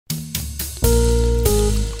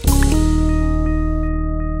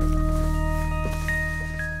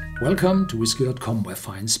Welcome to Whisky.com, where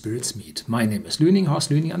fine spirits meet. My name is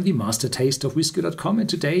Horst Lüning. I'm the master taster of Whisky.com, and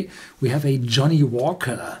today we have a Johnnie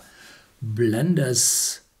Walker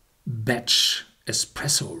Blender's Batch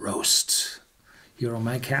Espresso Roast here on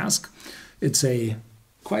my cask. It's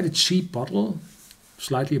quite a cheap bottle,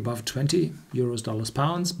 slightly above 20 euros, dollars,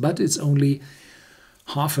 pounds, but it's only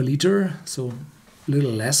half a liter, so a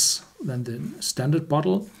little less than the standard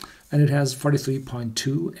bottle. And it has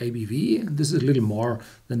 43.2 ABV. This is a little more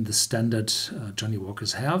than the standard Johnnie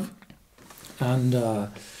Walkers have. And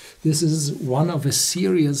this is one of a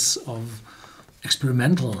series of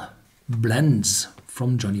experimental blends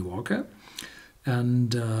from Johnnie Walker.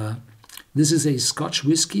 And this is a Scotch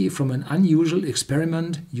whiskey from an unusual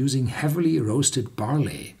experiment using heavily roasted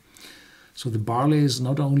barley. So the barley is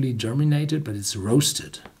not only germinated, but it's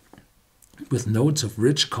roasted with notes of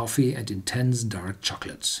rich coffee and intense dark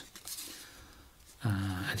chocolate.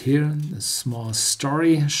 And here, a small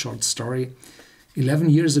story, short story.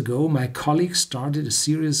 11 years ago, my colleagues started a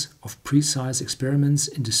series of precise experiments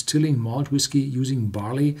in distilling malt whiskey using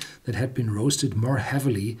barley that had been roasted more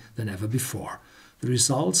heavily than ever before. The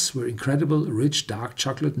results were incredible, rich, dark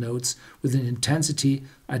chocolate notes with an intensity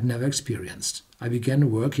I'd never experienced. I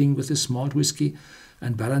began working with this malt whiskey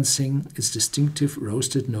and balancing its distinctive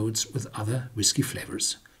roasted notes with other whiskey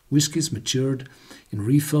flavors. Whiskies matured in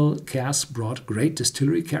refill casks brought great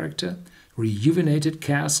distillery character, rejuvenated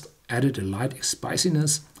casks added a light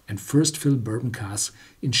spiciness, and first fill bourbon casks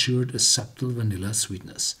ensured a subtle vanilla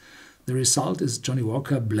sweetness. The result is Johnnie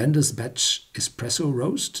Walker Blender's Batch Espresso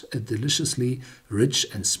Roast, a deliciously rich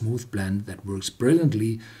and smooth blend that works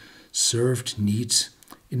brilliantly, served neat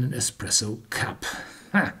in an espresso cup.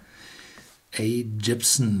 A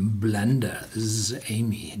Gibson blender. This is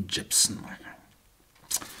Amy Gibson.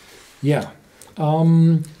 Yeah,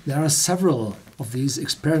 there are several of these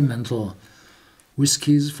experimental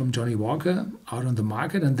whiskies from Johnnie Walker out on the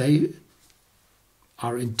market, and they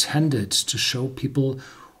are intended to show people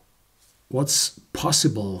what's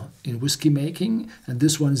possible in whiskey making. And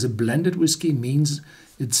this one is a blended whiskey, means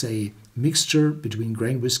it's a mixture between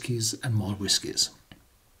grain whiskies and malt whiskies.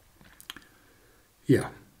 Yeah,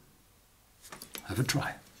 have a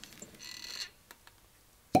try.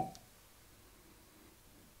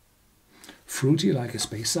 Fruity like a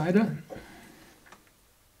space cider,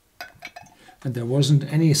 and there wasn't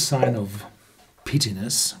any sign of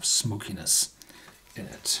peatiness, of smokiness in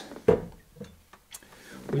it,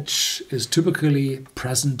 which is typically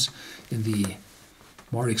present in the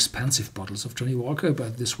more expensive bottles of Johnnie Walker,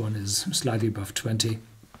 but this one is slightly above 20,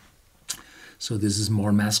 so this is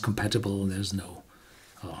more mass compatible. There's no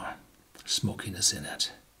smokiness in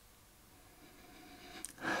it.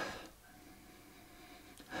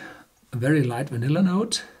 A very light vanilla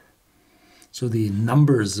note, so the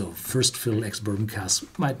numbers of first fill ex-bourbon casks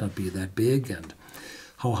might not be that big, and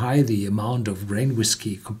how high the amount of grain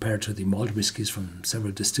whiskey compared to the malt whiskies from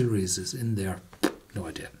several distilleries is in there, no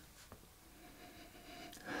idea.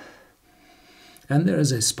 And there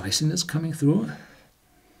is a spiciness coming through,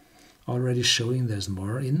 already showing there's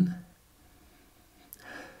more in.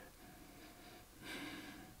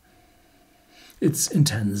 It's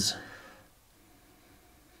intense.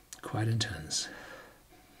 Quite intense.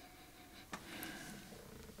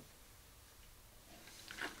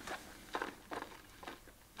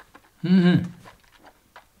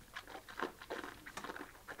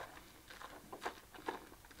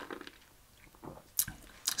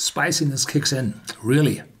 Spiciness kicks in,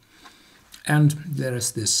 really. And there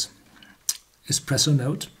is this espresso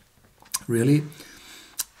note, really.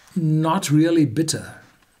 Not really bitter,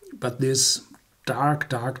 but this dark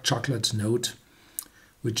chocolate note,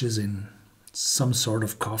 which is in some sort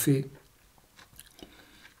of coffee,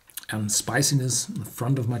 and spiciness in the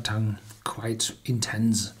front of my tongue, quite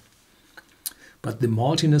intense. But the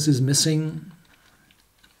maltiness is missing.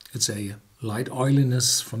 It's a light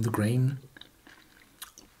oiliness from the grain.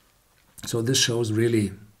 So this shows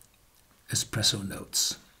really espresso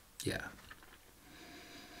notes. Yeah.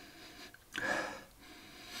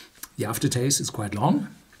 The aftertaste is quite long.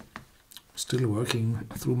 Still working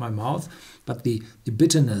through my mouth, but the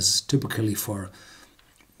bitterness typically for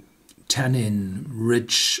tannin,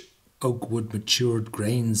 rich oak wood matured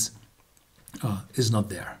grains is not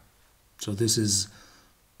there. So this is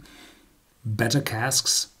better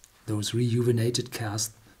casks, those rejuvenated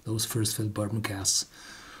casks, those first fill bourbon casks,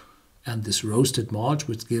 and this roasted malt,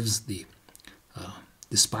 which gives the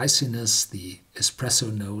spiciness, the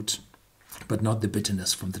espresso note, but not the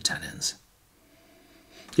bitterness from the tannins.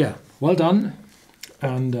 Yeah, well done.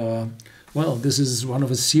 And well, this is one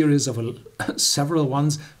of a series of several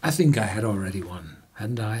ones. I think I had already one,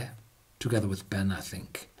 hadn't I? Together with Ben, I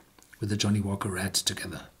think. with the Johnnie Walker Red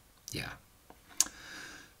together. Yeah.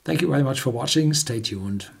 Thank you very much for watching. Stay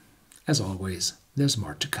tuned. As always, there's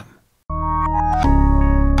more to come.